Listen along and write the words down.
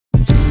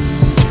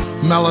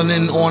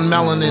Melanin on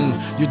melanin.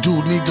 Your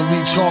dude need to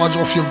recharge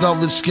off your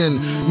velvet skin.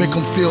 Make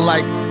him feel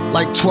like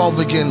 12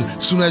 again.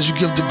 Soon as you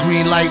give the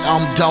green light,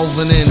 I'm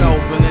delving in.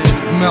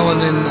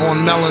 Melanin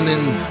on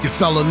melanin. Your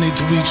fella need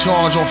to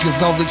recharge off your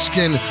velvet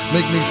skin.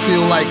 Make me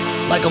feel like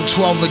I'm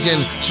 12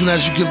 again. Soon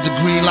as you give the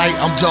green light,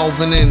 I'm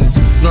delving in.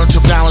 Learn to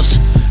balance,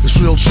 it's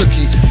real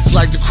tricky. It's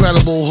like the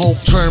credible Hulk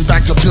turned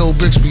back to Bill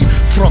Bixby.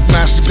 Fuck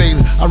masturbating,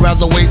 I'd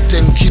rather wait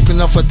than keep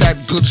enough of that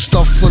good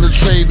stuff for the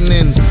trading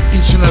in.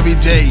 Each and every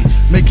day,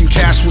 making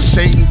cash with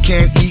Satan.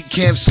 Can't eat,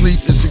 can't sleep,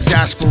 it's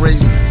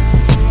exasperating.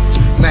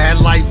 Mad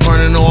light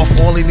burning off,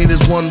 all he need is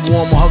one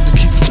warm hug to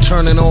keep from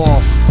turning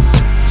off.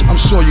 I'm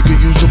sure you could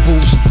use a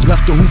boost.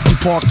 Left the hoopty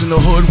parked in the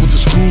hood with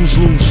the screws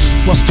loose.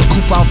 Bust the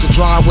coupe out the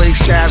driveway,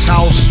 stash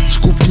house.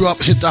 Scoop you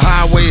up, hit the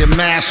highway and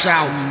mash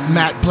out.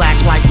 Matte black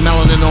like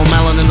melanin on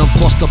melanin. Of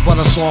course the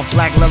butter soft,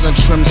 black leather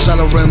trim,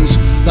 set of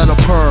rims. Let her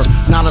purr,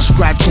 not a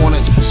scratch on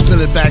it. Spin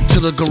it back to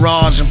the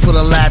garage and put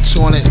a latch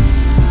on it.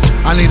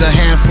 I need a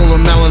handful of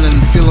melanin,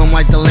 feeling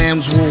like the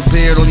lamb's wool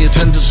beard on your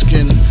tender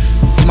skin.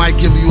 Might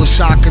give you a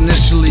shock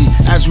initially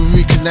as we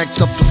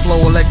reconnect up the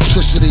flow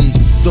electricity.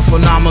 The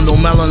phenomenal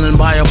melanin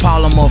by a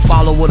polymer.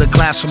 Follow with a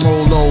glass of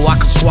Merlot, I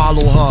could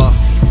swallow her.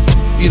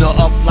 Eat her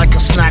up like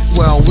a snack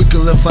well. We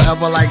could live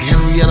forever like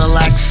Henrietta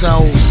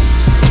Lacks-Sells.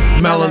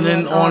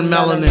 Melanin on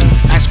melanin.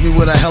 Ask me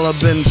where the hell I've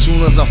been soon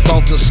as I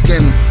felt her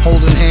skin.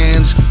 Holding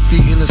hands,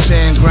 feet in the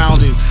sand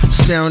grounded.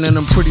 Staring in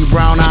them pretty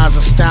brown eyes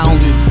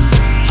astounded.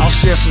 I'll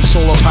share some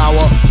solar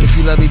power if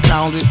you let me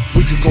pound it.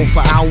 We could go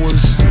for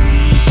hours.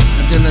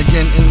 And then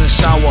again in the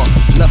shower,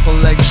 left her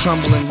leg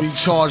trembling,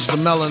 recharge the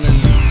melanin.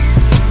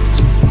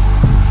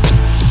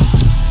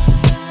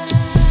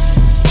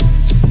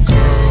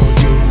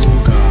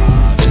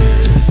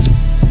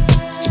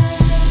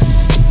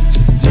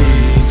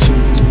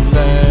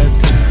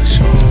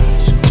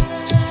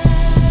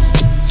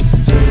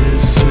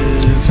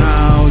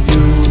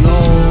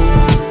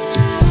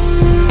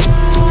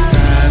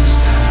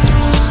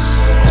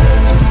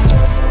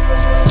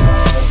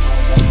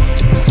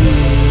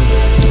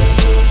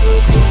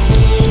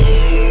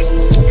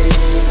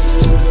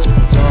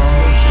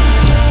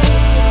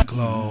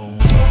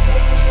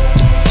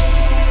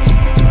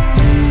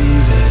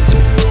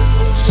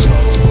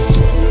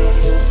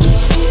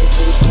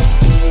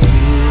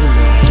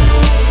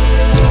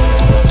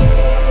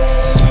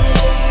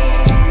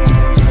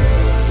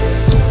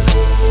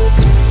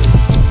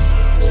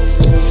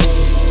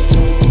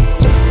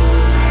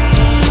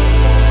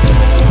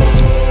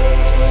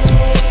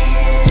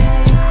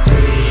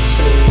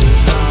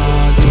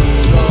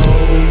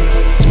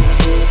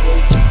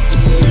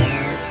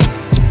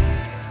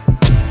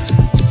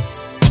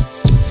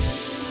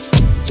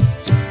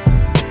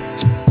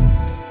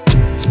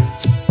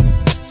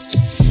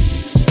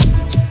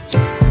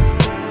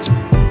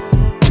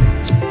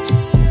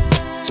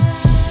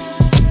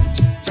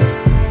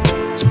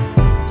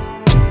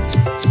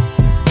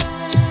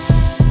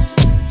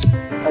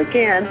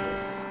 Again,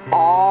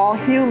 all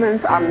humans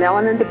are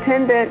melanin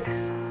dependent,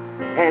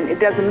 and it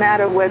doesn't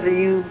matter whether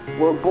you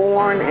were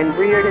born and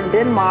reared in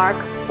Denmark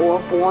or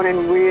born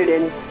and reared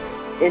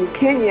in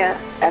Kenya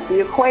at the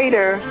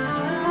equator.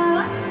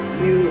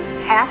 You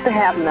have to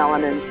have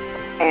melanin,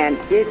 and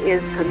it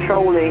is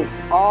controlling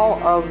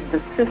all of the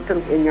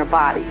systems in your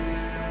body.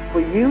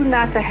 For you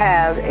not to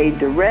have a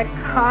direct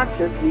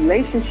conscious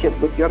relationship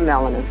with your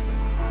melanin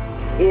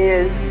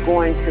is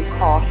going to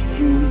cost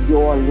you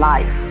your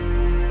life.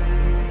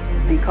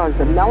 Because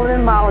the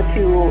melanin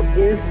molecule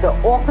is the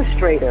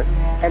orchestrator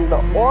and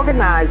the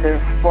organizer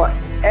for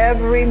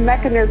every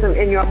mechanism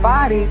in your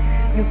body.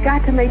 You've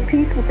got to make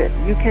peace with it.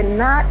 You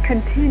cannot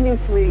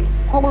continuously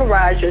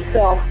polarize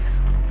yourself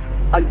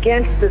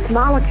against this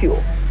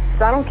molecule.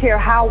 So I don't care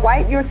how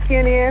white your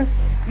skin is,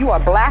 you are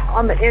black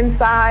on the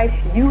inside,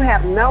 you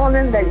have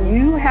melanin that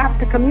you have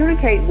to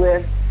communicate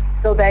with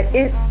so that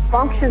it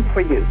functions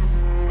for you.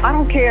 I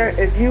don't care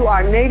if you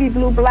are navy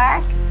blue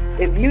black.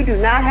 If you do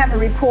not have a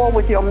rapport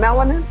with your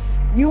melanin,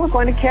 you are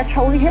going to catch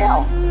holy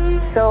hell.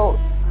 So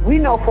we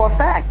know for a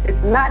fact,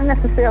 it's not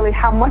necessarily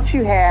how much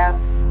you have,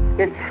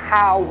 it's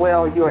how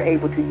well you're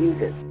able to use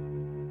it.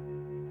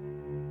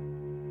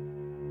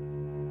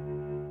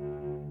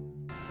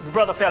 The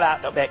brother fell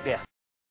out back there.